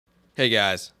Hey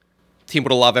guys, team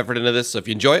put a lot of effort into this, so if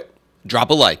you enjoy it, drop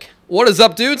a like. What is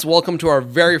up, dudes? Welcome to our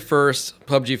very first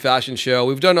PUBG fashion show.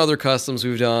 We've done other customs.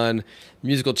 We've done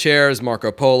musical chairs,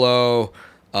 Marco Polo,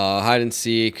 hide and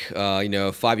seek,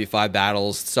 5v5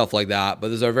 battles, stuff like that. But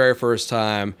this is our very first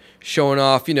time showing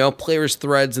off, players'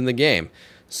 threads in the game.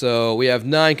 So we have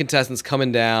 9 contestants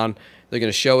coming down. They're going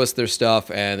to show us their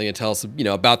stuff, and they're going to tell us,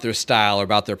 about their style or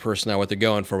about their personnel, what they're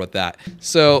going for with that.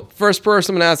 So first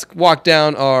person I'm going to walk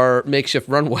down our makeshift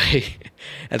runway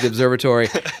at the observatory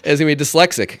is going to be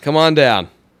Dyslexic. Come on down.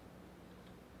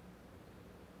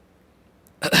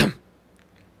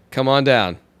 Come on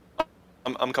down.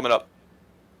 I'm coming up.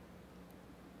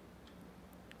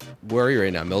 Where are you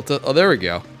right now, Milta? Oh, there we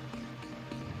go.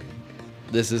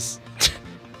 This is...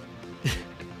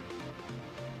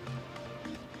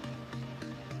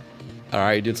 All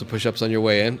right, you're doing some push-ups on your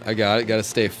way in. I got it. Got to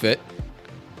stay fit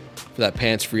for that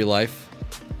pants-free life.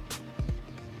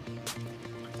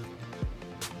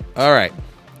 All right.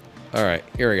 All right,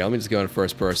 here we go. Let me just go in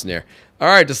first person here. All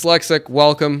right, Dyslexic,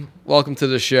 welcome. Welcome to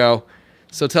the show.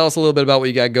 So tell us a little bit about what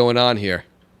you got going on here.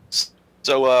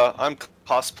 So I'm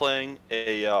cosplaying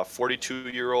a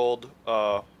 42-year-old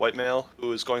white male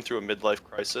who is going through a midlife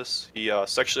crisis. He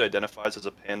sexually identifies as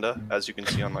a panda, as you can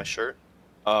see on my shirt.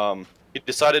 He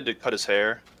decided to cut his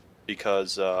hair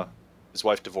because his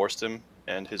wife divorced him,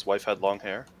 and his wife had long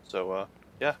hair. So,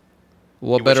 yeah.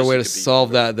 What better way to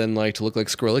solve that than to look like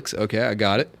Skrillex? Okay, I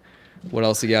got it. What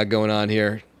else you got going on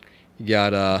here? You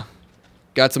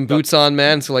got some boots on,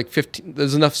 man. So 15.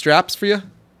 There's enough straps for you?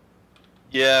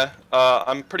 Yeah,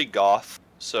 I'm pretty goth.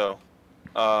 So,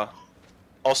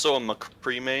 also a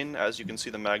McCree main, as you can see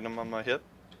the magnum on my hip.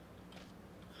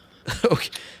 Okay.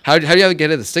 How do you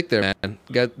get it to stick there, man?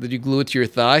 Did you glue it to your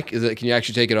thigh? Can you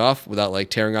actually take it off without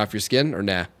tearing off your skin, or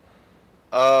nah?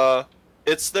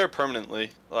 It's there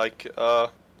permanently. Don't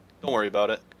worry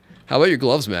about it. How about your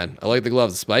gloves, man? I like the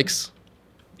gloves. The spikes.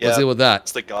 Yeah, let's deal with that.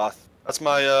 It's the goth. That's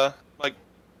my my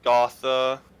goth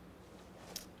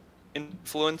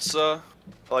influence. I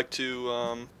like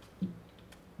to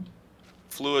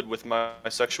fluid with my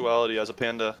sexuality as a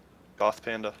panda, goth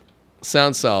panda.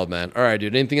 Sounds solid, man. All right,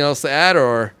 dude. Anything else to add,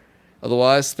 or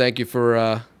otherwise, thank you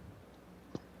for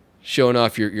showing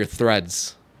off your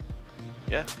threads.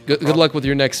 Yeah. Good luck with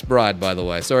your next bride, by the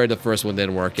way. Sorry the first one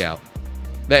didn't work out.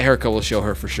 That haircut will show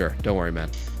her for sure. Don't worry,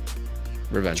 man.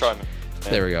 Revenge. Try me.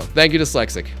 There we go. Thank you,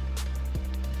 Dyslexic.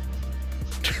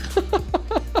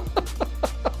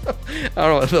 I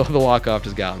don't know. The walk-off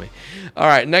just got me. All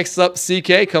right, next up,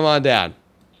 CK. Come on down.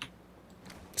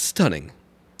 Stunning.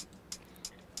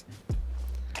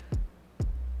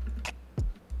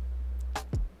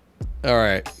 All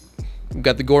right, we've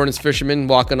got the Gordon's Fisherman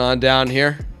walking on down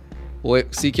here.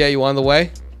 Wait, CK, you on the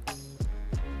way?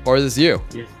 Or is this you?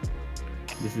 Yes,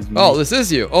 this is me. Oh, this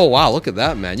is you. Oh, wow, look at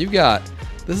that, man.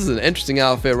 This is an interesting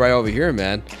outfit right over here,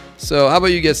 man. So how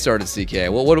about you get started,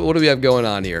 CK? What do we have going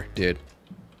on here, dude?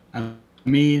 I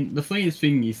mean, the funniest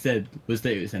thing you said was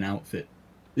that it was an outfit.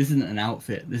 This isn't an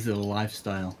outfit. This is a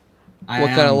lifestyle. What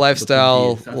kind of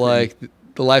lifestyle?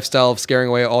 The lifestyle of scaring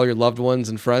away all your loved ones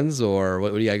and friends, or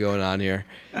what do you got going on here?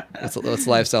 What's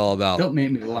lifestyle all about? Don't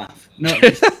make me laugh. No,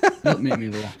 don't make me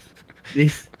laugh.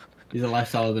 This is a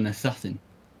lifestyle of an assassin.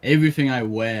 Everything I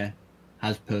wear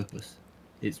has purpose.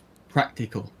 It's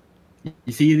practical.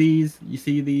 You see these? You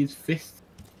see these fists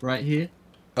right here?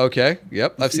 Okay.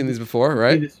 Yep. I've seen these before.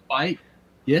 Right. See the spike?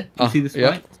 Yeah. You see the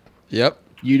spike? Yep.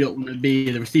 You don't want to be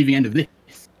the receiving end of this.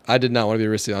 I did not want to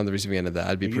be on the receiving end of that.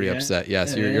 I'd be pretty upset.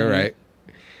 Yes, you're right.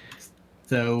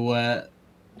 So,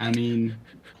 I mean,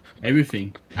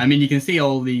 everything. I mean, you can see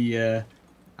all the,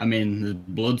 there's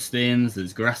blood stains,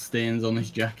 there's grass stains on this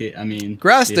jacket. I mean...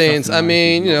 Grass stains? I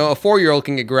mean, a 4-year-old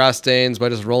can get grass stains by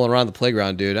just rolling around the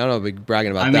playground, dude. I don't know if we're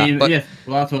bragging about that. But... yeah,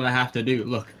 well, that's what I have to do.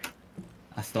 Look,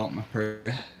 I start my prayer.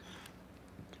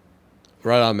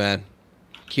 Right on, man.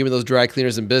 Keeping those dry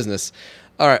cleaners in business.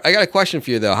 All right, I got a question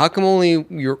for you, though. How come only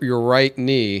your right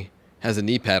knee has a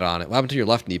knee pad on it? What happened to your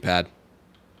left knee pad?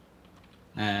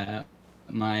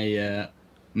 My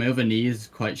other knee is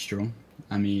quite strong.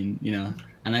 I mean,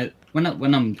 and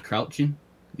when I'm crouching,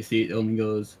 you see it only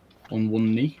goes on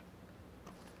one knee,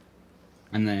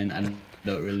 and then I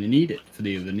don't really need it for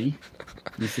the other knee.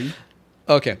 You see?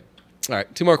 Okay. All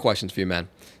right. 2 more questions for you, man.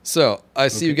 So I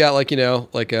see you got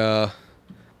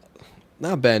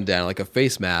not a bandana, like a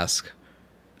face mask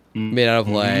made out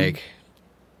of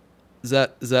is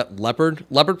that leopard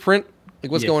print?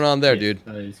 What's going on there, dude?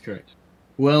 That is correct.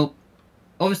 Well,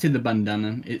 obviously the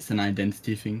bandana, it's an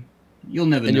identity thing. You'll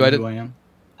never know who I am.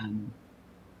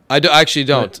 I actually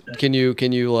don't. Can you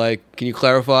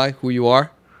clarify who you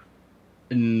are?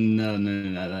 No,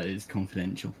 no, that is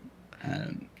confidential.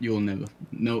 You'll never.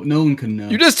 No one can know.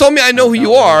 You just told me I know who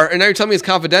you are, and now you're telling me it's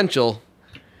confidential.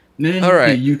 No, All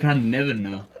right. You can never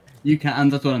know. You can,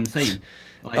 and that's what I'm saying.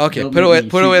 Like, Okay, put away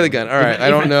the gun. All right, I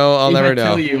don't know. I'll never know. If I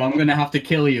tell you, I'm gonna have to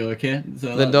kill you. Okay.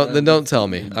 So then don't tell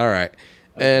me. All right.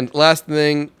 And last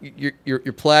thing, your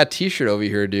plaid T-shirt over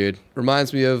here, dude,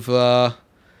 reminds me of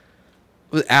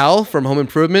Al from Home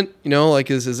Improvement. You know, like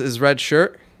his red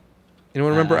shirt.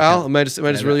 Anyone remember Al? Am I just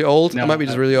really old? No, I might be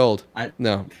just really old.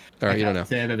 No. All right, you don't know.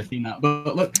 Say I've ever seen that,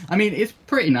 but look, I mean, it's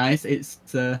pretty nice. It's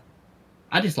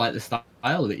I just like the style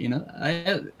of it. You know,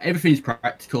 everything's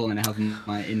practical and it has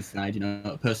my inside, you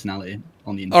know, personality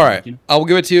on the inside. All right, you know? I will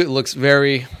give it to you. It looks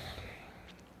very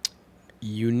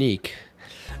unique.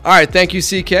 All right, thank you,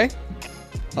 CK.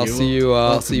 I'll see you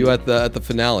at the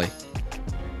finale.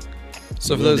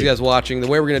 So for those of you guys watching, the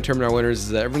way we're going to determine our winners is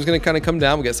that everyone's going to kind of come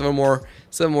down. We get seven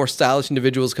more stylish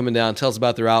individuals coming down, tell us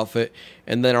about their outfit,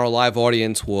 and then our live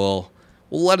audience will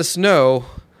let us know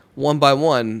one by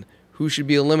one who should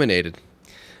be eliminated.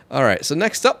 All right, so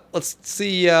next up, let's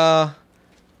see Dubai.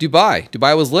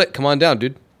 Dubai was lit. Come on down,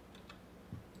 dude.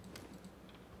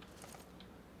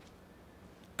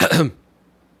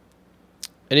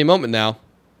 Any moment now.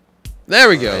 There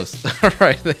he goes. All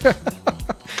right.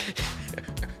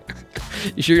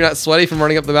 You sure you're not sweaty from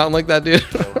running up the mountain like that, dude?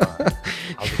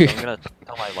 I'm gonna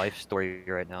tell my life story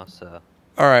right now. So.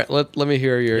 All right. Let me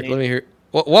hear your. Let me hear.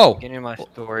 Whoa. Beginning of my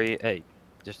story. Hey,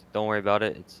 just don't worry about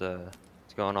it. It's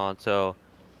going on. So,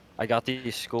 I got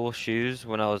these school shoes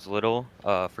when I was little.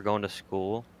 For going to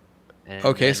school. And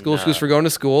okay, then, school shoes for going to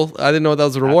school. I didn't know that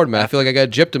was a reward, man. I feel like I got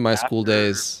gypped in my school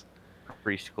days.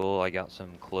 Preschool, I got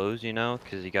some clothes, you know,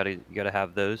 because you gotta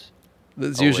have those.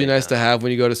 It's usually nice to have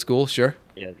when you go to school. Sure.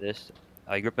 Yeah,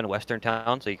 I grew up in a western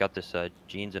town, so you got this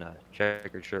jeans and a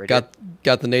checkered shirt. Got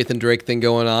the Nathan Drake thing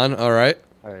going on. All right.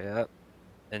 Oh yeah.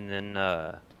 And then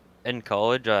in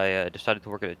college, I decided to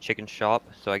work at a chicken shop,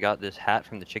 so I got this hat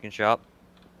from the chicken shop.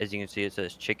 As you can see, it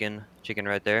says chicken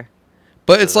right there.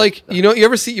 But so it's like, you know, you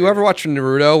ever watch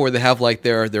Naruto where they have like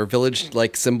their village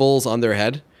like symbols on their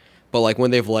head? But like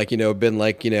when they've like, you know, been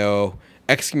like, you know,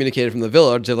 excommunicated from the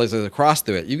village, they have like a cross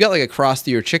through it. You've got like a cross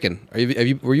to your chicken.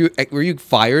 Were you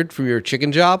fired from your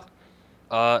chicken job?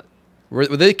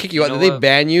 Would they kick you out? Did they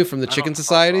ban you from the chicken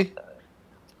society?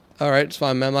 All right, it's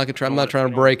fine, man. I'm not trying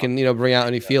to break and, you know, bring out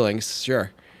any feelings.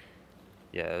 Sure.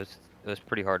 Yeah, it was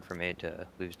pretty hard for me to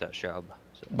lose that job.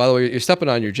 So. By the way, you're stepping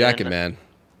on your jacket, man.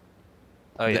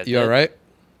 Oh yeah. You all right?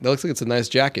 That looks like it's a nice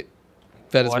jacket.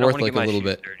 Bet it's worth like a little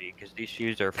bit. Because these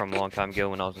shoes are from a long time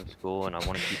ago when I was in school, and I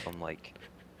want to keep them like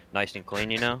nice and clean,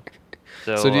 you know.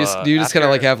 So do you just kind of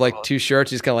like have like two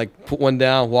shirts? You just kind of like put one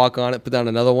down, walk on it, put down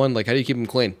another one. Like how do you keep them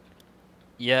clean?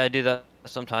 Yeah, I do that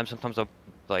sometimes. Sometimes I'll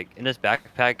like in this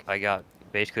backpack I got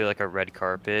basically like a red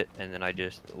carpet, and then I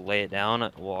just lay it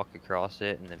down, walk across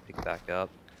it, and then pick it back up.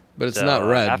 But it's not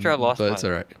red. After I lost, but it's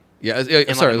all right. Yeah,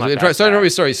 sorry.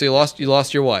 Sorry. So you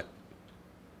lost your what?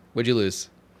 What'd you lose?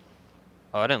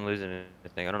 Oh, I didn't lose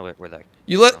anything. I don't know where that.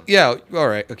 Yeah. All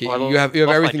right. Okay. Well, you have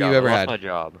everything you've ever had. I lost my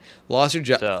job. Lost your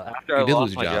job. So after I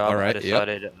lost my job, all right. I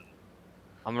decided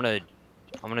I'm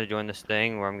gonna join this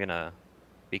thing where I'm gonna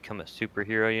become a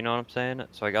superhero. You know what I'm saying?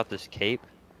 So I got this cape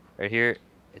right here.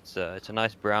 It's a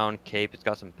nice brown cape. It's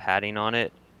got some padding on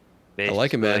it. Basically, I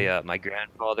like it, man. My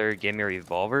grandfather gave me a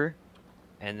revolver,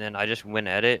 and then I just went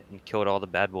at it and killed all the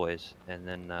bad boys. And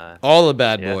then all the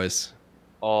bad boys.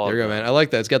 There you go, man. I like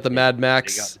that. It's got the Mad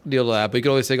Max deal to that, but you can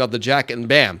always take off the jacket and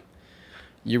bam,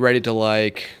 you're ready to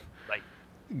like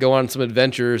go on some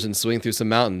adventures and swing through some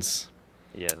mountains.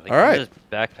 Yeah. Like all right. This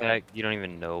backpack, you don't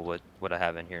even know what I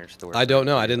have in here in store. I don't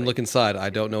know. I didn't look inside. I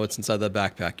don't know what's inside that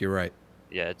backpack. You're right.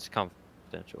 Yeah, it's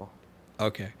confidential.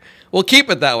 Okay. We'll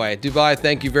keep it that way. Dubai,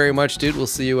 thank you very much, dude. We'll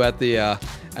see you at the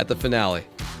finale.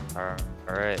 All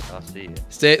right. I'll see you.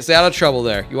 Stay out of trouble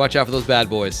there. You watch out for those bad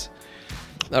boys.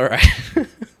 All right.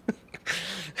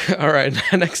 All right.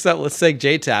 Next up, let's take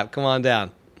J-Tap. Come on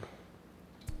down.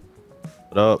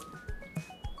 What up?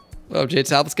 Well,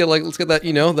 J-Tap, let's get that,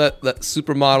 you know, that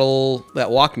supermodel, that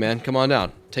Walkman. Come on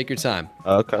down. Take your time.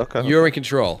 Okay. You're in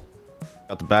control.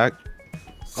 Got the back,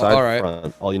 side, all right.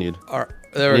 front. All you need. All right.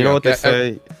 There we go. You know what they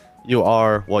say? You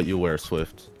are what you wear,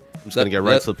 Swift. I'm just gonna get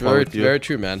right to the point with you. Very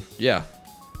true, man. Yeah.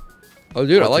 Oh,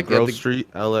 dude, I like that. Grove Street,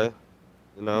 LA.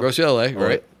 You know. Grove Street, LA,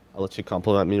 right? I'll let you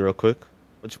compliment me real quick.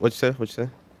 What'd you say? What'd you say?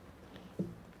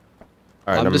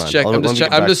 All right, I'm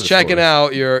just checking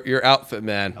out your outfit,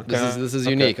 man. Okay. This is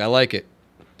unique. I like it.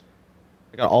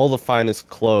 I got all the finest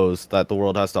clothes that the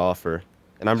world has to offer,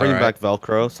 and I'm bringing back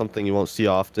Velcro, something you won't see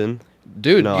often.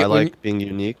 Dude, you know, I like being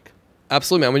unique.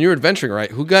 Absolutely, man. When you're adventuring,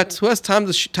 right? Who has time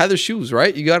to tie their shoes,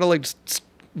 right? You gotta like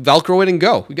Velcro it and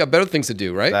go. We got better things to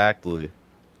do, right?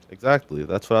 Exactly.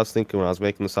 That's what I was thinking when I was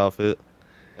making this outfit.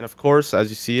 And of course, as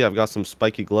you see, I've got some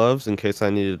spiky gloves in case I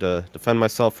needed to defend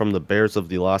myself from the bears of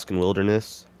the Alaskan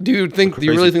wilderness. Do you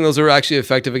really think those are actually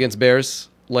effective against bears?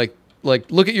 Like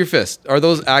look at your fist. Are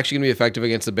those actually gonna be effective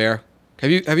against a bear?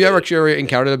 Have you ever actually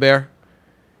encountered a bear?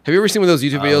 Have you ever seen one of those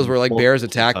YouTube videos where like bears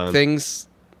attack things?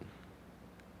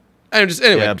 I just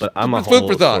anyway. Yeah, but I'm a food whole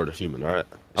for thought. sort of human, all right?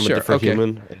 I'm Sure, a different okay.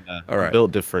 human. All right.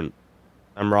 Built different.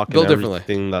 I'm rocking Built differently.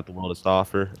 everything that the world has to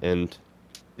offer, and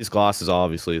these glasses,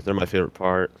 obviously, they're my favorite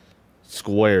part.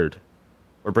 Squared.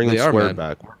 We're bringing They are, squared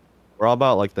man. back. We're all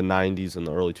about like the 90s and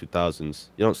the early 2000s.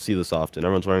 You don't see this often.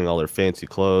 Everyone's wearing all their fancy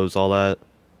clothes, all that.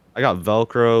 I got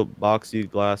Velcro, boxy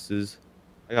glasses.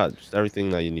 I got just everything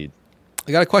that you need.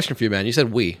 I got a question for you, man. You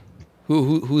said we.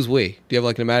 Who's we? Do you have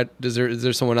like an is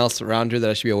there someone else around here that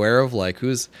I should be aware of? Like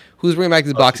who's bringing back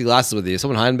these boxy glasses with you? Is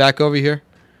someone hiding back over here?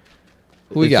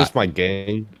 Who we It's got? just my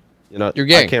gang. You know, Your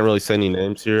gang. I can't really say any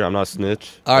names here. I'm not a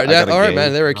snitch. All right, I got a all right, gang.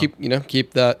 man. There,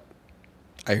 keep that.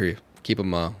 I hear you. Keep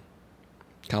them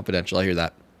confidential. I hear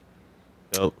that,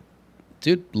 Yep.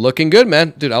 dude. Looking good,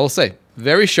 man. Dude, I will say,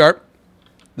 very sharp.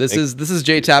 This is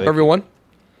JTap, Thank you. everyone.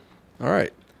 All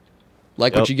right,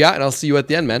 like what Yep. you got, and I'll see you at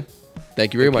the end, man.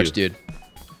 Thank you very much, you. dude.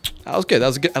 That was good. That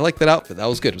was good. I like that outfit. That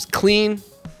was good. It was clean.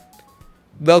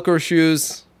 Velcro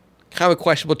shoes, kind of a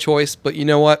questionable choice, but you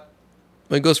know what?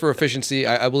 When it goes for efficiency,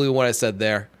 I believe in what I said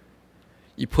there.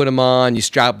 You put them on, you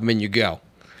strap them, and you go.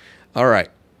 All right.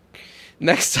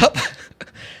 Next up,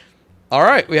 all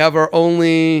right, we have our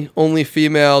only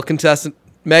female contestant.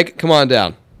 Meg, come on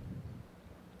down.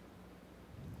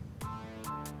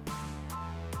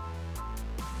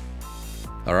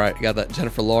 All right, you got that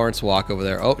Jennifer Lawrence walk over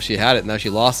there. Oh, she had it, now she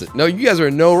lost it. No, you guys are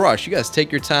in no rush. You guys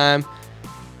take your time.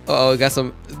 Uh-oh, got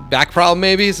some back problem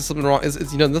maybe? Is there something wrong?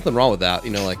 Is nothing wrong with that.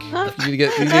 You know, like you need to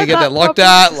get that looked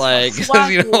at. Like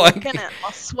you know, like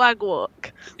My swag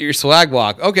walk. your swag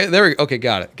walk. Okay, there we go. Okay,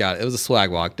 got it. It was a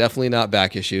swag walk. Definitely not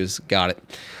back issues. Got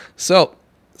it. So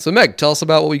Meg, tell us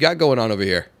about what we got going on over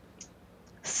here.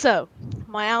 So,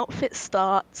 my outfit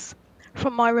starts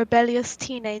from my rebellious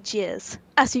teenage years.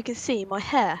 As you can see, my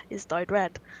hair is dyed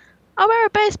red. I wear a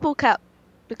baseball cap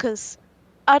because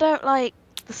I don't like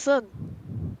the sun.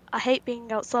 I hate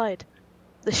being outside.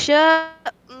 The shirt,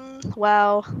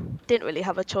 well, didn't really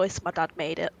have a choice. My dad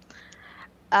made it.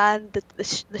 And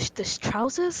the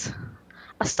trousers,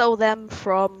 I stole them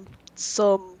from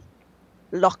some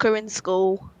locker in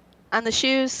school. And the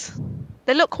shoes,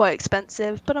 they look quite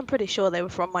expensive, but I'm pretty sure they were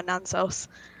from my nan's house.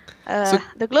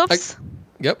 The gloves,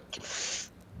 Yep.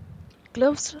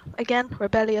 gloves again,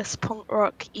 rebellious punk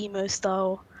rock emo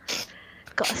style.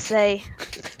 Gotta say,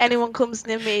 anyone comes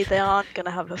near me, they aren't gonna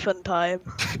have a fun time.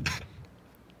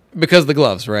 Because of the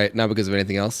gloves, right? Not because of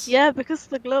anything else. Yeah, because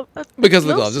the glove. Because of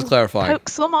the gloves. Just clarifying. Poke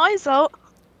some eyes out.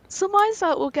 Some eyes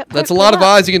out will get. That's a poked lot of with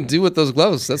that. eyes you can do with those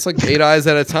gloves. That's like 8 eyes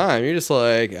at a time. You're just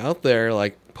like out there,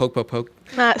 like poke, poke, poke.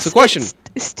 Nah, So question.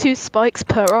 It's 2 spikes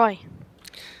per eye.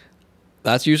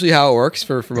 That's usually how it works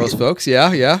for most folks.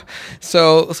 Yeah.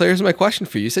 So here's my question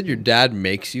for you. You said your dad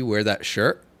makes you wear that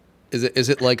shirt. Is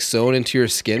it like sewn into your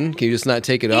skin? Can you just not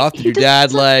take it off? Did he your just dad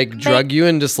doesn't like make- drug you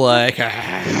and just like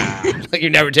like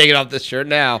you're never taking off this shirt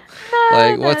now? No,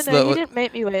 Like, no, what's no. the- He didn't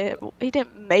make me wear it. He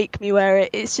didn't make me wear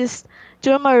it. It's just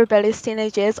during my rebellious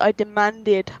teenage years, I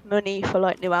demanded money for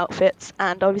like new outfits,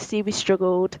 and obviously we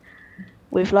struggled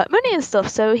with like money and stuff.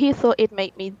 So he thought he'd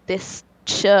make me this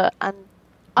shirt, and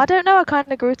I don't know. I kind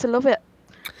of grew to love it.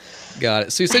 Got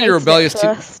it. So you said I your hated it rebellious.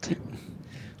 first.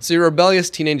 So your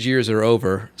rebellious teenage years are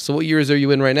over. So what years are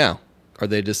you in right now? Are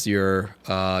they just your,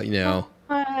 like,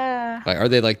 are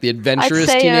they like the adventurous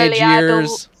say teenage early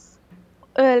years?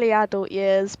 Early adult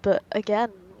years, but again,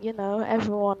 you know,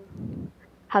 everyone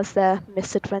has their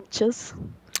misadventures.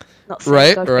 Not saying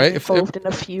Right, I've right. been involved in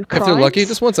a few crimes. If they're lucky,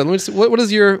 just one second. Let me see.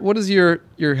 What does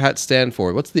your hat stand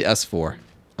for? What's the S for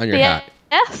on your hat?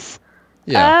 Yes.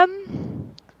 Yeah.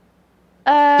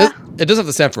 Uh, It doesn't have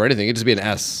to stand for anything. It just be an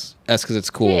S. S because it's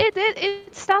cool.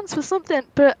 It stands for something,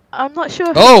 but I'm not sure.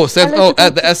 If Oh, it's the eligible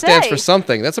to S stands for say.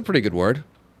 something. That's a pretty good word.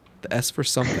 The S for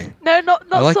something. No, not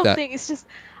I like that. something. It's just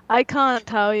I can't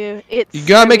tell you. It's You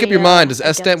gotta make up your very, mind. Does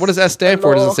S stand? What does S stand against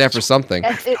for? Does the it law. stand for something?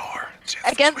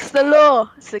 Against the law.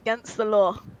 It's against the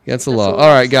law. Against the That's law. all All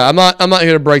I'm right, guy. I'm not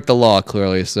here to break the law,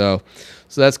 clearly. So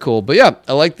that's cool. But yeah,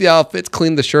 I like the outfits.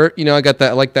 Clean the shirt. You know, I got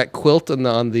that. I like that quilt on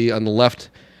the left.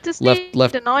 Just Left- need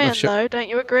left- an iron, left shirt. though. Don't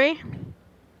you agree?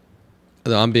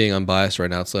 No, I'm being unbiased right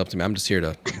now. It's up to me. I'm just here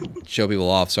to show people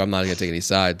off, so I'm not gonna take any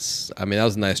sides. I mean, that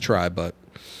was a nice try, but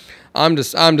I'm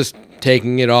just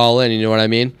taking it all in. You know what I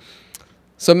mean?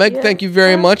 So Meg, Yeah. thank you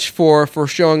very much for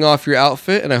showing off your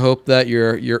outfit, and I hope that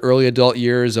your early adult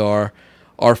years are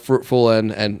fruitful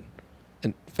and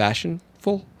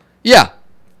fashionful. Yeah,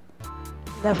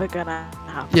 Never gonna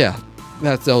happen. yeah,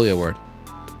 that's the only word.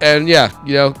 And yeah,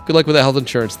 you know, good luck with that health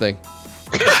insurance thing.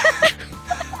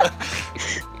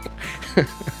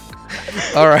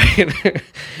 All right.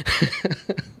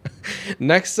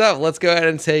 Next up, let's go ahead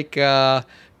and take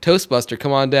Toastbuster.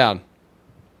 Come on down.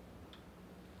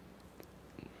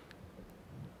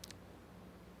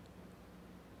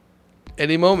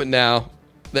 Any moment now.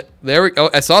 There we go.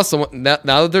 I saw someone.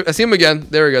 Now that I see him again.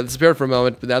 There we go. Disappeared for a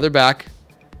moment, but now they're back.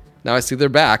 Now I see they're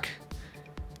back.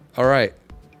 All right.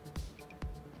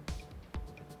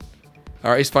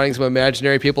 All right. He's finding some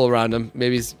imaginary people around him.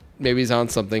 Maybe he's on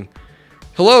something.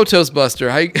 Hello, Toastbuster.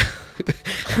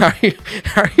 How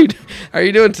are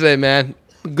you doing today, man?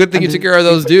 Good thing you took care of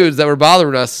those dudes that were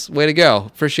bothering us. Way to go.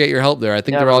 Appreciate your help there. I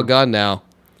think they're all gone now.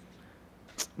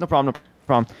 No problem. No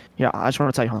problem. Yeah, I just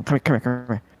want to tell you. Hold on. Come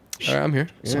here. All right, I'm here.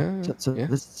 So Yeah.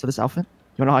 this outfit.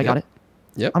 You wanna know how I got it?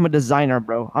 Yep. I'm a designer,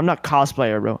 bro. I'm not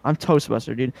cosplayer, bro. I'm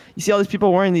Toastbuster, dude. You see all these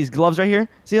people wearing these gloves right here?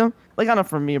 See them? They got them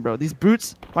from me, bro. These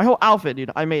boots, my whole outfit,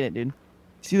 dude. I made it, dude.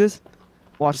 See this?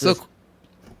 Watch So, this.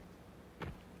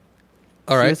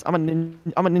 all See right. this? I'm a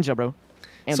ninja, bro.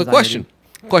 And So designer,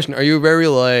 question. Are you very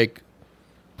like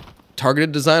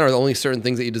targeted design, or are there only certain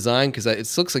things that you design? Because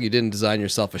it looks like you didn't design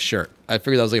yourself a shirt. I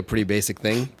figured that was like a pretty basic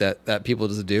thing that people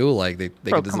just do. Like they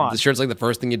Bro, could come on. the shirt's like the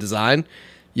first thing you design.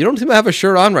 You don't seem to have a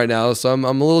shirt on right now, so I'm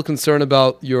a little concerned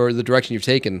about the direction you've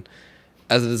taken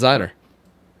as a designer.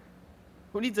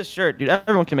 Who needs a shirt, dude?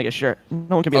 Everyone can make a shirt.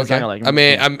 No one can be a Okay. designer like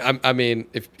me. I mean,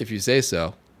 if you say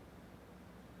so.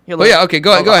 Here, But look. yeah, okay,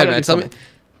 go I ahead, gotta man. do Tell me. something.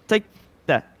 Take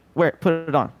that. Wear it. Put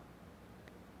it on.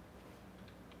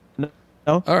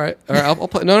 No. All right. I'll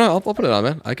put I'll put it on,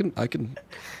 man. I can.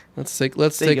 Let's take There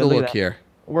you a go, look at look that. here.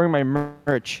 Wearing my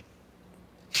merch.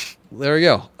 There we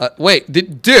go. Wait,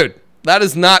 dude, that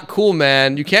is not cool,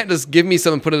 man. You can't just give me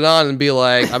something, put it on, and be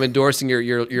like, I'm endorsing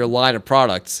your line of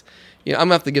products. You know, I'm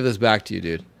gonna have to give this back to you,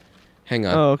 dude. Hang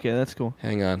on. Oh, okay, that's cool.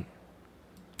 Hang on.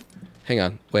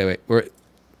 Wait.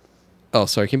 Oh,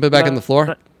 sorry. Can you put it back on the floor?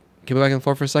 Can you put it back on the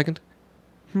floor for a second?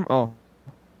 Oh.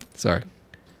 Sorry.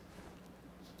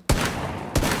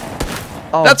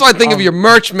 Oh, That's what I think of your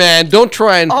merch, man. Don't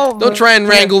try and man.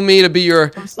 wrangle me to be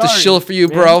the sorry, shill for you,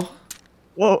 man. bro.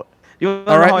 Whoa. You wanna All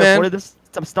know right, how I man. afforded this?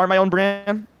 To start my own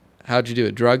brand? How'd you do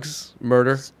it? Drugs?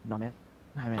 Murder? No, man.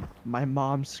 Nah, man. My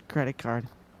mom's credit card.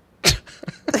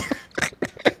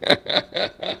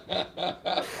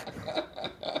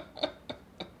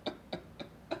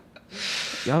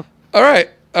 Yup. All right,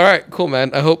 cool,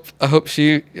 man. I hope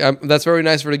she. That's very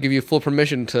nice of her to give you full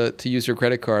permission to use your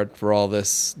credit card for all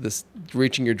this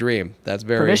reaching your dream. That's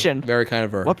very Permission? very kind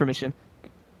of her. What permission?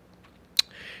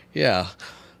 Yeah.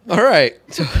 All right,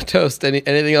 Toast.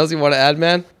 Anything else you want to add,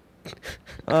 man?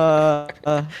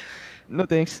 No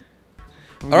thanks.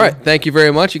 All right, thank you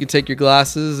very much. You can take your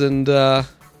glasses, and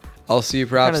I'll see you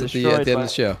perhaps Kinda at the end destroyed of the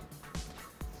show.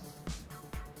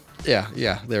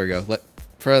 Yeah. There we go.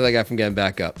 Prevent that guy from getting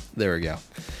back up. There we go.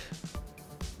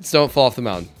 Just don't fall off the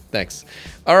mountain. Thanks.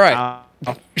 All right.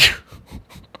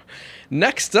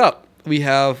 Next up, we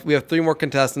have 3 more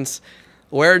contestants.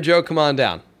 Where Joe, come on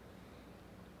down.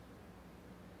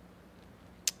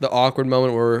 The awkward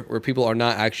moment where people are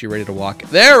not actually ready to walk.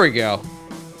 There we go.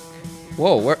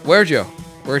 Whoa, where Joe?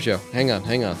 Where's Joe? Hang on.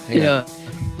 Yeah,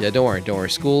 don't worry.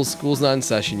 School's not in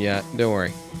session yet. Don't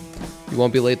worry. You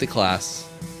won't be late to class.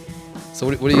 So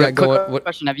what do you got going? Quick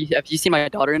question: Have you seen my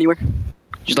daughter anywhere?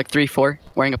 She's like 3, 4,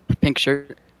 wearing a pink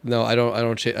shirt. No, I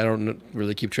don't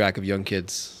really keep track of young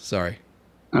kids. Sorry.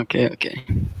 Okay.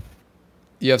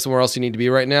 You have somewhere else you need to be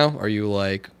right now? Are you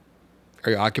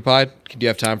occupied? Do you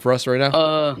have time for us right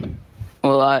now?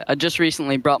 Well, I just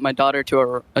recently brought my daughter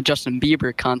to a Justin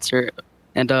Bieber concert,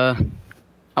 and I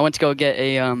went to go get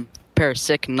a pair of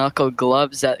sick knuckle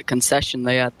gloves at the concession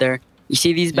they had there. You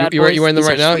see these bad boys? You wearing them These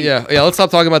right are now? sweet. Yeah. Let's stop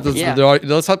talking about this. Yeah.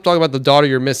 Let's stop talking about the daughter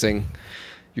you're missing.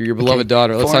 Your beloved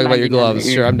daughter. Let's talk about your gloves.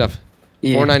 $4.99. Sure, I'm done.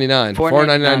 Yeah. $4.99.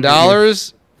 $4.99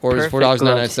 $4.99 or is it Perfect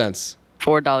 $4.99?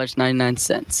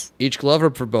 $4.99. Each glove or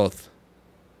for both?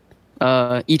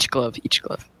 Each glove.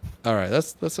 All right,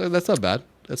 that's not bad.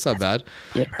 That's not bad.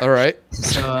 Yeah. All right.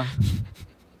 So,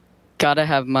 gotta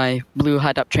have my blue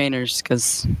high top trainers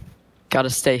because gotta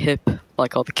stay hip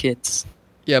like all the kids.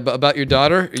 Yeah, but about your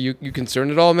daughter, are you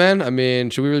concerned at all, man? I mean,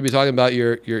 should we really be talking about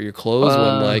your clothes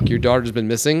when like your daughter's been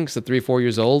missing since 3-4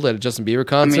 years old at a Justin Bieber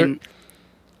concert? I mean,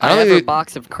 I have a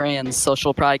box of crayons, so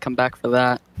she'll probably come back for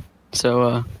that.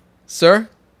 So, Sir?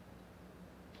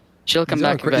 She'll come These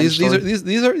aren't back cra- these eventually.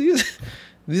 are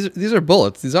these are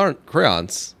bullets. These aren't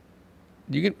crayons.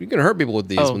 You can hurt people with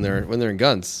these Oh. when they're in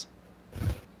guns.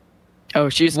 Oh,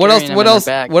 she's What else? carrying What them in her else?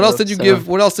 bag, What else though, did you so- give?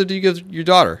 What else did you give your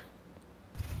daughter?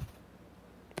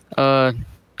 I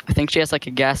think she has like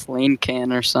a gasoline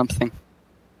can or something.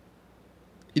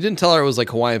 You didn't tell her it was like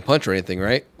Hawaiian Punch or anything,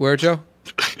 right? Where, Joe?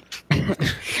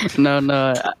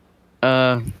 No.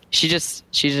 She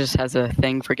just has a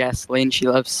thing for gasoline. She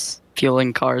loves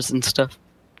fueling cars and stuff.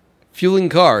 Fueling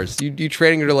cars. You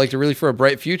training her to really for a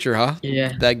bright future, huh?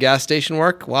 Yeah. That gas station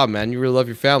work? Wow, man, you really love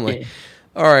your family. Yeah.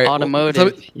 All right. well,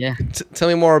 Automotive. Yeah. tell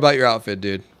me more about your outfit,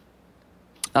 dude.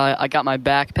 I got my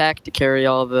backpack to carry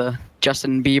all the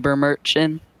Justin Bieber merch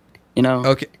in. You know.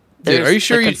 Okay. Dude, There's are you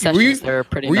sure the were concessions there are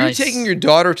pretty you nice. taking your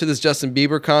daughter to this Justin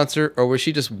Bieber concert, or was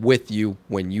she just with you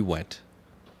when you went?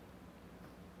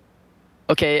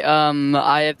 Okay.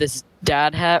 I have this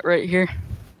dad hat right here.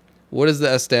 What does the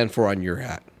S stand for on your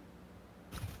hat?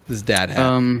 This dad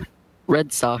hat.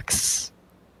 Red Sox.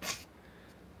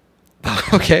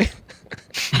 Okay.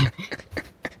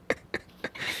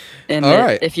 And All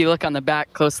right. if you look on the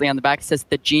back closely on the back, it says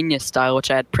the Genius style, which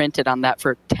I had printed on that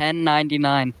for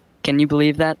 $10.99. Can you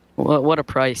believe that? What a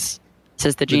price! It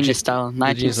says the Genius style,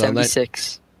 Genius style,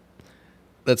 1976.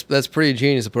 That's pretty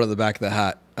genius to put on the back of the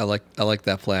hat. I like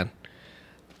that plan.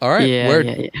 All right.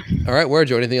 Yeah. All right, where,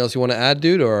 Joe? Anything else you want to add,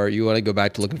 dude, or you want to go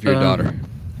back to looking for your daughter,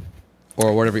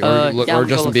 or whatever, yeah, or I'm gonna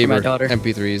Justin look for my Bieber daughter.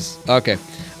 MP3s? Okay. All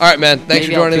right, man. Thanks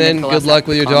Maybe for I'll joining tune in. to Good last luck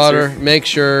with your concert. daughter. Make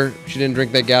sure she didn't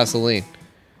drink that gasoline.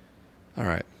 All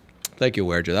right. Thank you,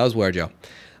 Where Joe. That was Where Joe.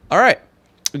 All right.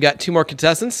 We got 2 more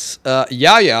contestants.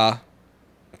 Yaya,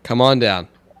 come on down.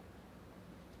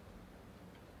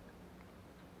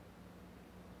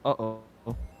 Uh-oh.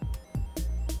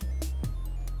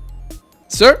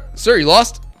 Sir, you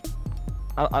lost.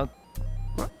 I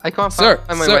I can't Sir,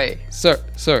 find my sir, way.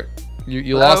 sir,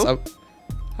 you Hello? lost.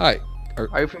 Hi.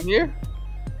 Are you from here?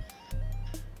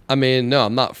 I mean, no,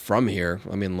 I'm not from here.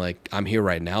 I mean, I'm here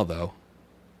right now, though.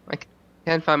 I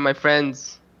can't find my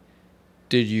friends.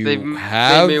 Did you They made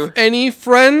have me- any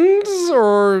friends,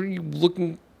 or are you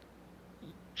looking?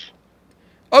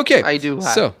 Okay, I do have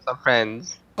so, some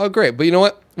friends. oh, great. But you know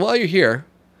what? While you're here,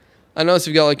 I noticed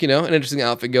you've got an interesting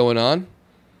outfit going on.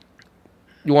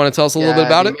 You want to tell us a little bit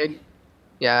about it?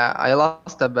 Yeah, I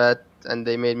lost a bet, and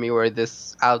they made me wear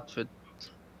this outfit.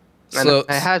 And So-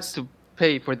 I had to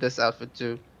pay for this outfit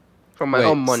too, from my Wait,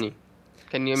 own money.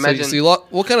 Can you So, imagine? so you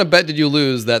what kind of bet did you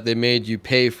lose that they made you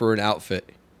pay for an outfit?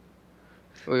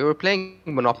 We were playing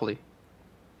Monopoly.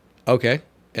 Okay.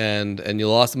 And you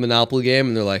lost the Monopoly game,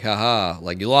 and they're like, haha,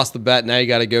 you lost the bet, now you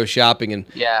got to go shopping and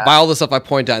Yeah. buy all the stuff I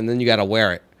point out, and then you got to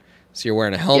wear it. So you're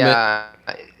wearing a helmet, Yeah.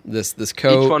 this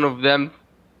coat. Each one of them.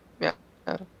 Yeah.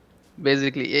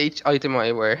 Basically, each item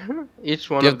I wear, each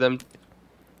one Yep. of them.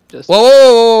 Just.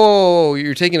 Whoa,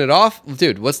 you're taking it off?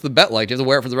 Dude, what's the bet like? Do you have to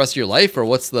wear it for the rest of your life, or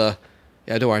what's the...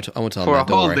 Yeah, don't worry, I won't tell him For that, a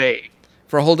don't whole worry. day.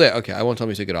 For a whole day? Okay, I won't tell him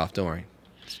you took it off, don't worry.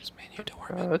 It's just me and you, don't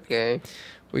worry about it. Okay.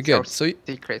 We're It's good. our So,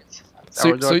 secret. It's so-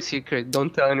 our dark so- secret.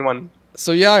 Don't tell anyone.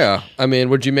 yeah, I mean,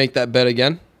 would you make that bet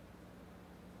again?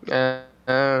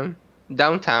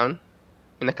 Downtown,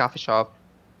 in a coffee shop.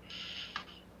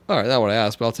 All right, not what I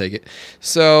asked, but I'll take it.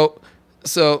 So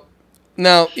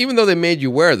now, even though they made you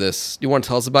wear this, you want to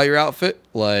tell us about your outfit?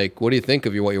 What do you think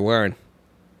of what you're wearing?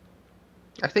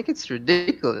 I think it's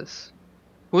ridiculous.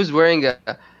 Who's wearing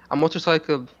a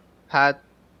motorcycle hat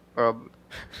or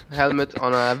a helmet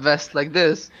on a vest like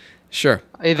this? Sure.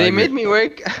 They agree. made me wear.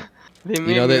 They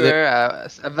made know, me they- wear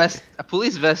a vest, a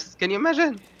police vest. Can you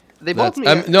imagine? They bought me.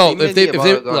 No, made if they me a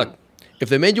Balagon. look, if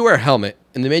they made you wear a helmet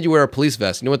and they made you wear a police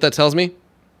vest, you know what that tells me?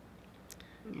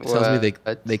 It tells me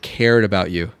What? they cared about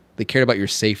you. They cared about your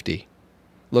safety.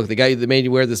 Look, they made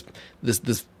you wear this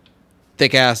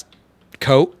thick ass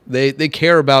coat. They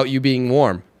care about you being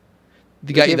warm.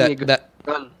 They got you gave me a that.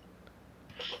 gun.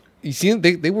 You see,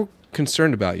 they were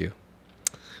concerned about you.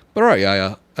 But all right,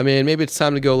 yeah. I mean, maybe it's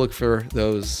time to go look for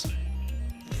those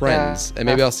friends, and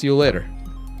maybe I'll see you later.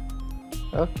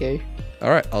 Okay. All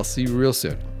right, I'll see you real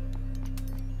soon.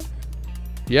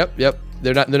 Yep.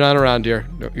 They're not around here.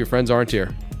 No, your friends aren't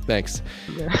here. Thanks.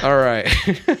 All right.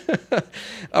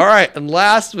 All right, and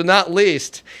last but not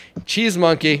least, Cheese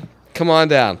Monkey, come on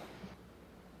down.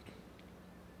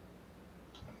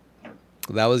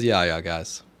 That was Yaya,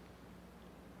 guys.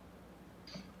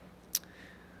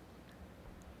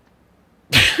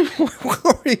 Where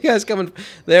are you guys coming?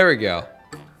 There we go.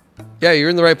 Yeah, you're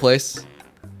in the right place.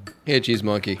 Hey, Cheese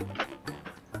Monkey.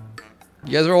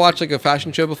 You guys ever watched a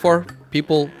fashion show before?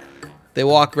 People, they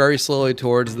walk very slowly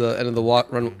towards the end of the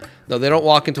run. No, they don't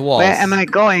walk into walls. Where am I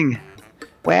going?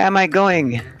 Where am I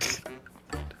going?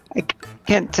 I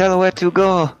can't tell where to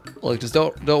go. Look, just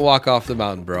don't walk off the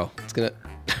mountain, bro. It's gonna.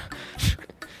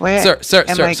 Where sir,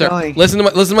 am I going? Listen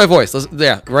to my voice. Listen,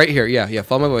 yeah, right here. Yeah.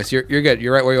 Follow my voice. You're good.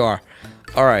 You're right where you are.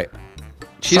 All right.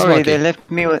 Cheese Sorry, monkey. they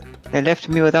left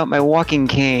me without my walking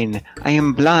cane. I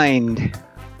am blind.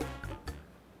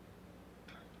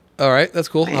 All right, that's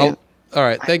cool. I am- All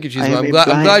right, thank you, Cheese I am Monkey. a I'm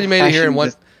glad blind you made it here in one.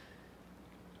 fashion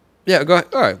Yeah, go ahead.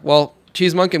 All right. Well,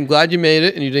 Cheese Monkey, I'm glad you made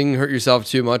it and you didn't hurt yourself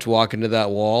too much walking to that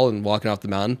wall and walking off the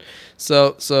mountain.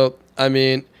 So I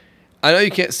mean, I know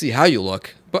you can't see how you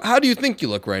look, but how do you think you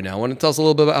look right now? Want to tell us a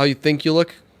little bit about how you think you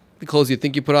look? The clothes you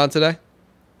think you put on today?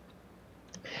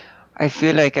 I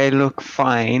feel like I look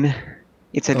fine.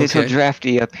 It's a little Okay.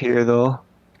 drafty up here, though.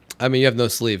 I mean, you have no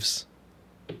sleeves.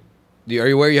 Are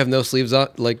you aware you have no sleeves on,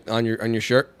 like on your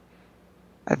shirt?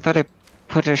 I thought I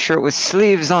put a shirt with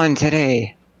sleeves on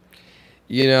today.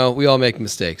 You know, we all make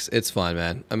mistakes. It's fine,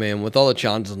 man. I mean, with all the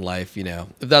challenges in life, you know,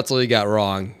 if that's all you got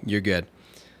wrong, you're good.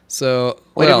 So,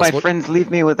 Why what did else? my friends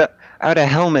leave me without a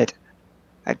helmet?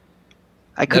 I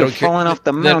could don't have care- fallen off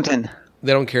the mountain.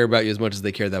 They don't care about you as much as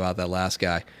they cared about that last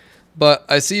guy. But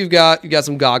I see you got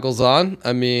some goggles on.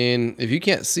 I mean, if you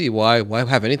can't see, why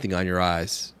have anything on your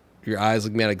eyes? Your eyes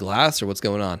look made of glass, or what's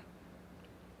going on?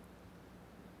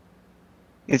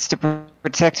 It's to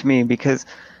protect me because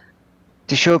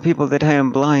to show people that I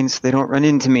am blind so they don't run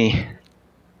into me.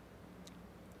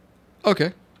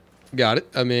 Okay, got it.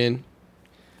 I mean,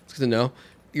 it's good to know.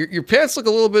 Your pants look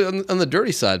a little bit on the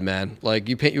dirty side, man. Like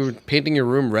you were painting your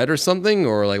room red or something,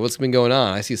 or like what's been going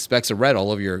on? I see specks of red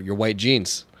all over your white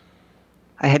jeans.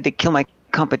 I had to kill my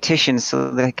competition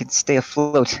so that I could stay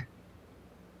afloat.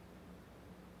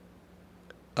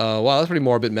 Wow, that's pretty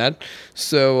morbid, man.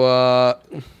 So,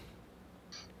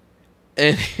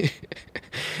 anything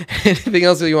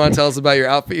else that you want to tell us about your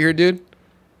outfit here, dude?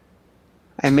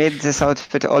 I made this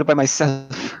outfit all by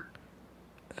myself.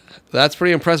 That's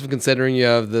pretty impressive considering you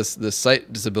have this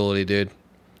sight disability, dude.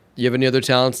 You have any other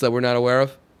talents that we're not aware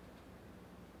of?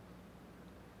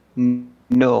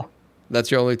 No.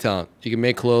 That's your only talent. You can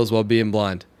make clothes while being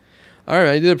blind. All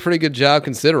right, you did a pretty good job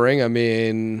considering. I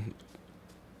mean,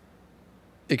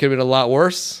 it could have been a lot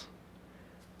worse.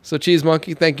 So, Cheese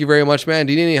Monkey, thank you very much, man.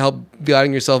 Do you need any help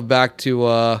guiding yourself back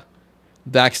to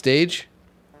backstage?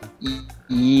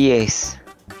 Yes.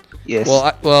 Yes.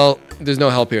 Well, there's no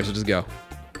help here, so just go.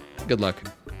 Good luck.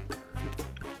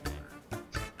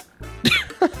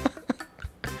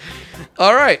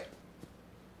 All right.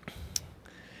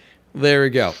 There we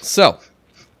go. So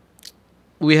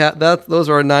we have that. Those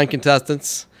are our 9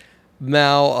 contestants.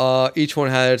 Now each one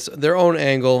has their own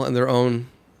angle and their own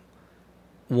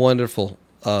wonderful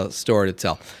story to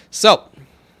tell. So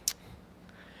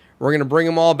we're gonna bring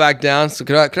them all back down. So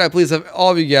could I please have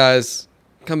all of you guys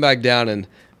come back down and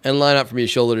line up for me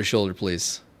shoulder to shoulder,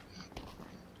 please?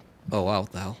 Oh wow,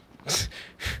 what the hell?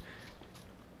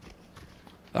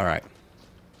 All right.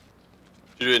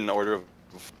 You do it in order of.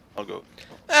 I'll go.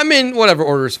 I mean, whatever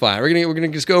order is fine. We're gonna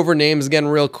just go over names again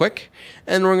real quick,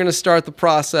 and we're gonna start the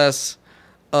process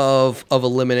of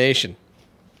elimination.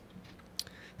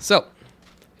 So,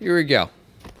 here we go.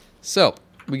 So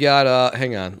we got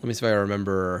hang on. Let me see if I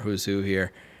remember who's who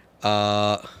here.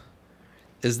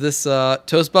 Is this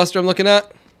Toastbuster I'm looking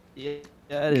at? Yeah,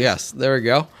 it is. Yes, there we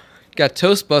go. Got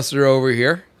Toastbuster over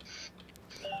here.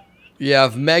 You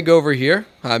have Meg over here.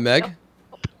 Hi, Meg.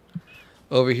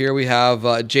 Over here we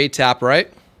have J-Tap,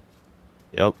 right?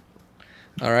 Yep.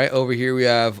 All right. Over here we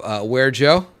have Where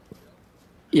Joe.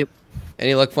 Yep.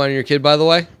 Any luck finding your kid, by the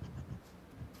way?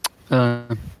 No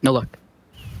luck.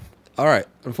 All right.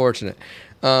 Unfortunate.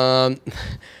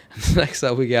 Next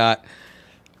up we got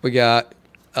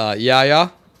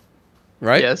Yaya,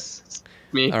 right? Yes, it's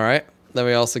me. All right. Then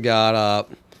we also got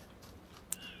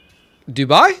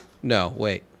Dubai? No,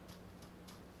 wait.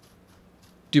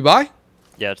 Dubai?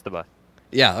 Yeah, it's the buy.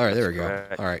 Yeah, all right, there we go.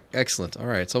 correct. All right, excellent. All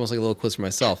right, it's almost like a little quiz for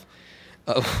myself.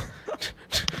 All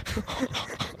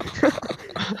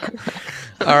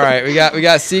right, we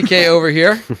got CK over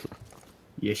here.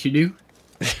 Yes, you do.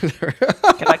 Can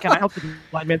I help the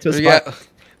blind man to a spot?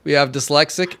 We have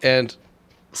dyslexic and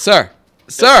Sir,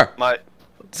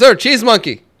 Cheese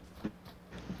Monkey.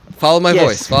 Follow my Yes.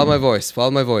 voice. Follow my voice.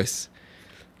 Follow my voice.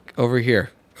 Over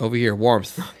here.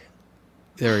 Warmth.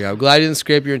 There we go. I'm glad you didn't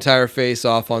scrape your entire face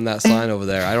off on that sign over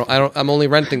there. I'm only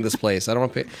renting this place. I don't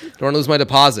want to lose my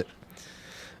deposit.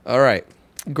 All right.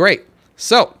 Great.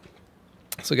 So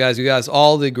guys, you guys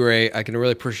all did great. I can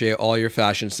really appreciate all your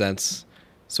fashion sense,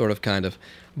 sort of, kind of.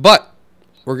 But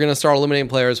we're gonna start eliminating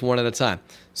players one at a time.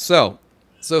 So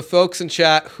folks in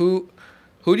chat, who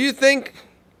do you think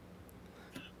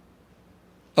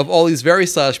of all these very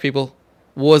stylish people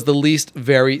was the least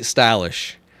very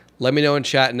stylish? Let me know in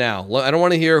chat now. I don't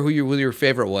want to hear who your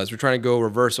favorite was. We're trying to go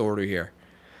reverse order here.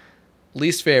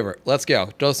 Least favorite. Let's go.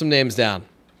 Throw some names down.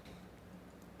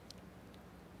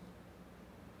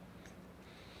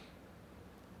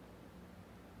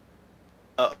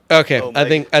 Okay, I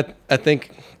think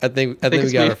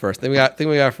we got her first. I think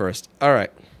we got her first. All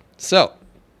right. So,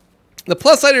 the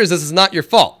plus side here is this is not your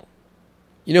fault.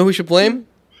 You know who you should blame?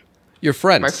 Your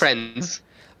friends. My friends.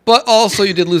 But also,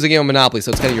 you did lose a game of Monopoly,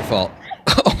 so it's kind of your fault.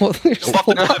 Oh,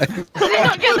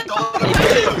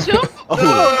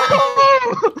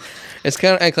 it's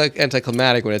kind of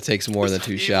anticlimactic when it takes more than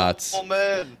 2 shots. Oh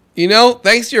man. You know,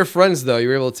 thanks to your friends though, you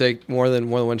were able to take more than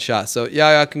 1 shot. So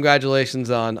yeah, congratulations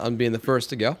on being the first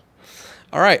to go.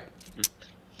 All right.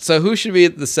 So who should be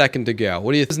the second to go?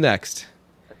 What do you think is next?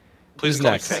 Please Who's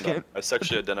call me next? Panda. I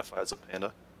sexually identify as a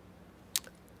panda.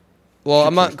 Well,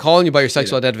 I'm not calling you by your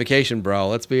sexual identification, bro.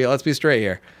 Let's be straight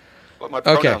here. But my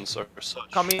pronouns are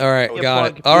such. All right, Yeah, got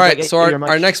plug. it. All Please, right, I so get your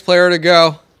our mic. next player to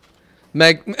go,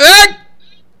 Meg.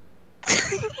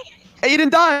 Hey, you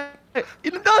didn't die. You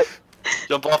didn't die.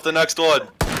 Jump off the next one.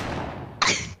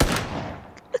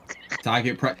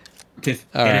 Target practice.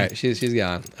 All right, she's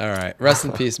gone. All right, rest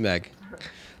in peace, Meg.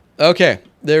 Okay,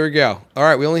 there we go. All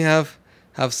right, we only have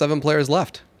 7 players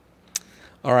left.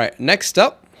 All right, next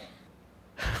up.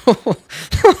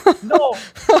 No.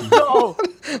 No.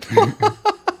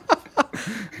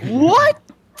 What?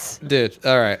 Dude,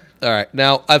 all right.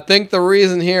 Now, I think the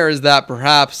reason here is that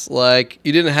perhaps like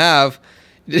you didn't have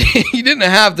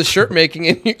the shirt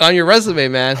making on your resume,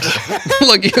 man.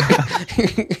 Look,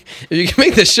 if you can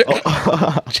make the shirt.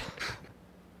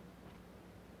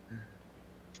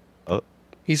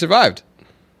 He survived.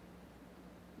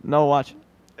 No, watch.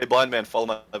 Hey, blind man, follow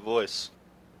my voice.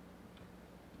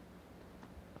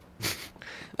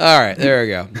 All right, there we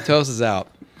go. Toast is out.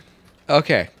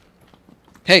 Okay.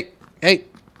 Hey.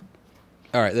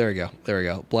 All right, there we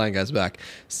go. Blind guy's back.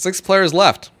 6 players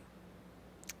left.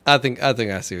 I think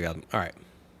I see we got them.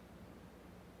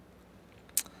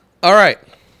 All right.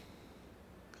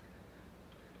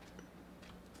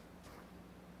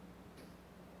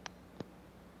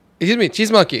 Excuse me,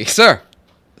 Cheese Monkey, sir.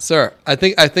 I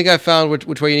think I found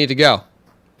which way you need to go.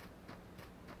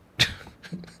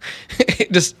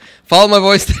 Just follow my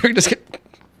voice there. Just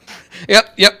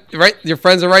yep. Right, your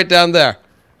friends are right down there.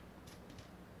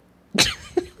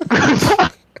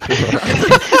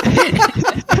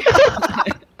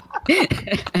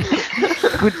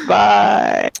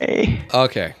 Goodbye.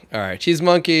 Okay, all right. Cheese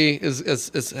Monkey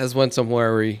has went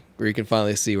somewhere where you can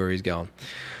finally see where he's going.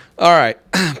 All right,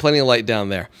 plenty of light down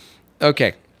there.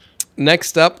 Okay,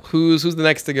 next up, who's the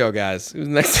next to go, guys? Who's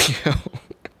next to go?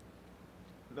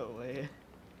 No way.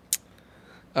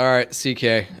 All right,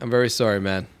 CK. I'm very sorry,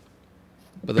 man,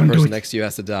 but the person next to you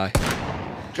has to die.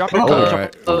 Drop it. All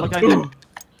right.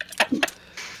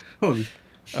 Holy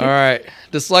All right,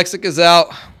 dyslexic is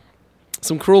out.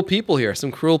 Some cruel people here.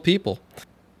 Some cruel people.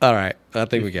 All right, I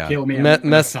think we got kill it. me.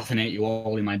 I'm assassinate you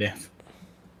all in my death.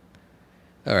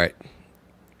 All right.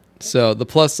 So the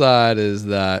plus side is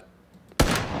that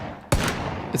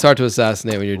it's hard to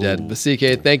assassinate when you're dead. But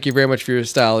CK, thank you very much for your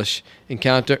stylish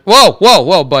encounter.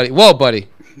 Whoa, buddy.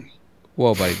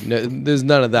 No, there's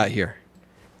none of that here.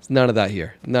 There's none of that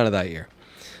here.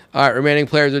 All right, remaining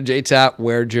players are JTap,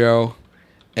 Where Joe,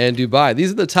 and Dubai.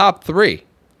 These are the top 3.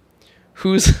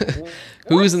 Who's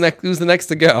the next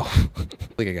to go? I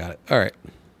think I got it.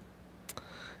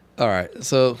 All right.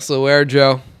 So Where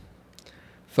Joe.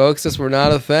 Folks, since we're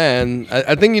not a fan,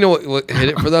 I think you know what hit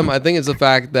it for them? I think it's the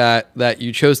fact that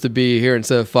you chose to be here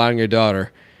instead of finding your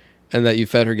daughter and that you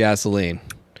fed her gasoline.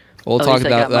 We'll talk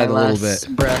about that in a little bit.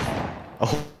 Breath.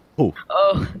 Oh.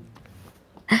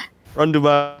 Run,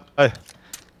 Dubai.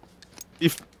 Be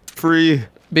free.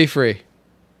 Be free.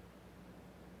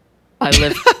 I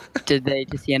lived today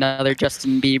to see another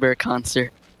Justin Bieber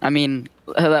concert. I mean,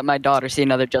 I let my daughter see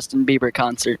another Justin Bieber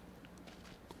concert.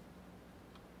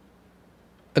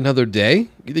 Another day?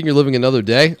 You think you're living another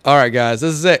day? All right, guys,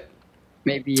 this is it.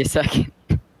 Maybe a second.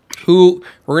 We're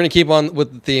gonna keep on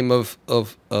with the theme of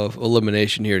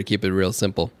elimination here to keep it real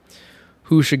simple.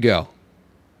 Who should go?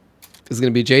 Is it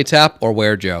gonna be JTap or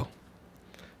Where Joe?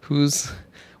 Who's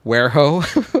Where Ho?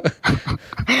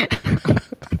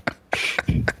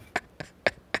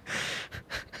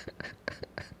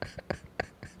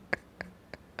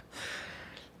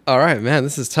 All right, man,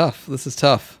 this is tough.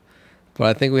 But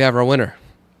I think we have our winner.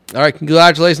 All right,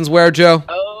 congratulations, Where Joe.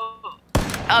 Oh,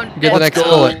 I'm Get the dead. next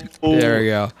bullet. There we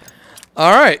go.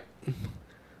 All right.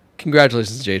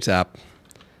 Congratulations, JTap.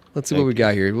 Let's see what we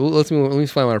got here. Let me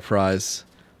find my prize.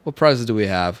 What prizes do we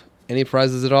have? Any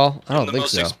prizes at all? I don't the think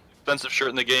most so. expensive shirt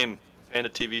in the game. Panda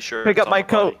TV shirt. Pick up It's my on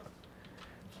body. coat.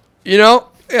 You know,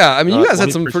 yeah. I mean, you guys had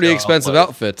 20 some for pretty sure, expensive but-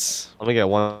 outfits. Let me get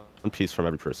one piece from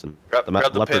every person. Grab the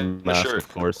leopard panda mask, shirt. of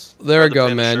course. There we the go,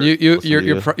 panda man.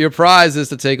 shirt. Your prize is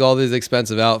to take all these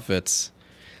expensive outfits.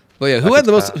 But yeah, who had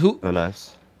the most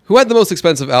Nice. who had the most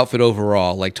expensive outfit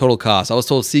overall, like total cost? I was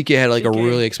told CK had like a CK.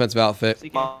 really expensive outfit.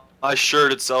 My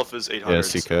shirt itself is 800. Yeah,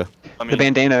 CK. I mean, The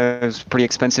bandana is pretty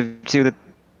expensive too.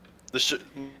 my shirt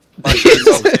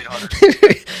itself is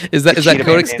 800. is that cheetah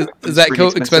coat bandana is is that pretty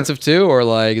coat expensive. expensive too, or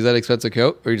like is that expensive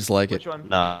coat, or you just like it? Which one?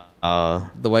 Nah.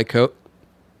 The white coat.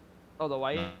 Oh, the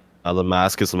white. The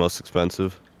mask is the most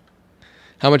expensive.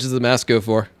 How much does the mask go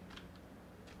for?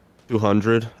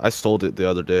 200. I sold it the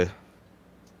other day.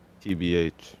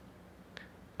 TBH.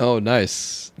 Oh,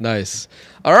 nice, nice.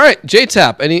 All right,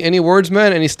 J-Tap. Any words,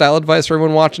 man? Any style advice for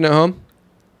everyone watching at home?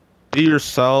 Be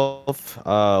yourself.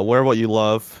 Wear what you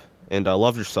love, and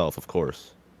love yourself, of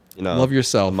course. You know, Love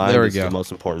yourself. the mind There we is go. the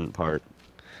most important part.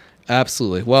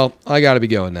 Absolutely. Well, I got to be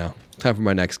going now. Time for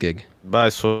my next gig. Bye,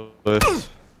 Swift.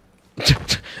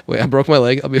 Wait, I broke my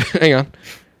leg. I'll be. Hang on.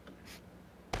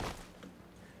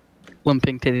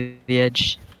 Lumping to the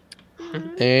edge.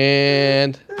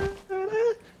 And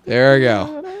there we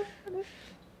go.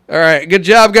 All right, good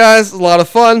job, guys. A lot of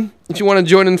fun. If you want to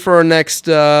join in for our next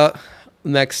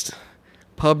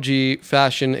PUBG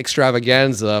fashion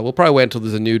extravaganza, we'll probably wait until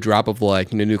there's a new drop of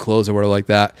like new clothes or whatever like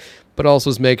that. But also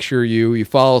just make sure you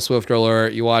follow Swiftor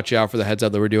Alert, you watch out for the heads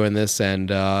up that we're doing this, and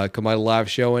come by the live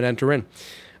show and enter in.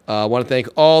 I want to thank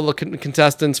all the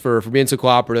contestants for being so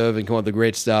cooperative and coming up with the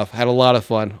great stuff. Had a lot of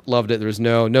fun. Loved it. There was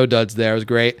no duds there. It was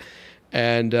great.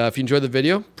 And if you enjoyed the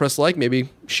video, press like, maybe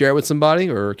share it with somebody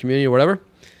or community or whatever.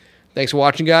 Thanks for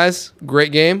watching, guys.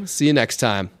 Great game. See you next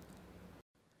time.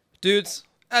 Dudes,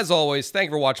 as always, thank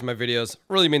you for watching my videos.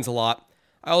 Really means a lot.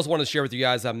 I also want to share with you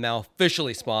guys I'm now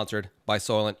officially sponsored by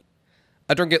Soylent.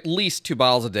 I drink at least 2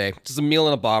 bottles a day. Just a meal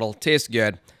in a bottle. Tastes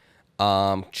good.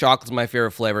 Chocolate's my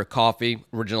favorite flavor. Coffee,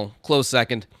 original, close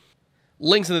second.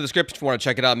 Links in the description if you want to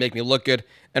check it out and make me look good.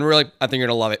 And really, I think you're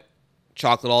going to love it.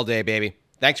 Chocolate all day, baby.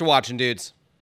 Thanks for watching, dudes.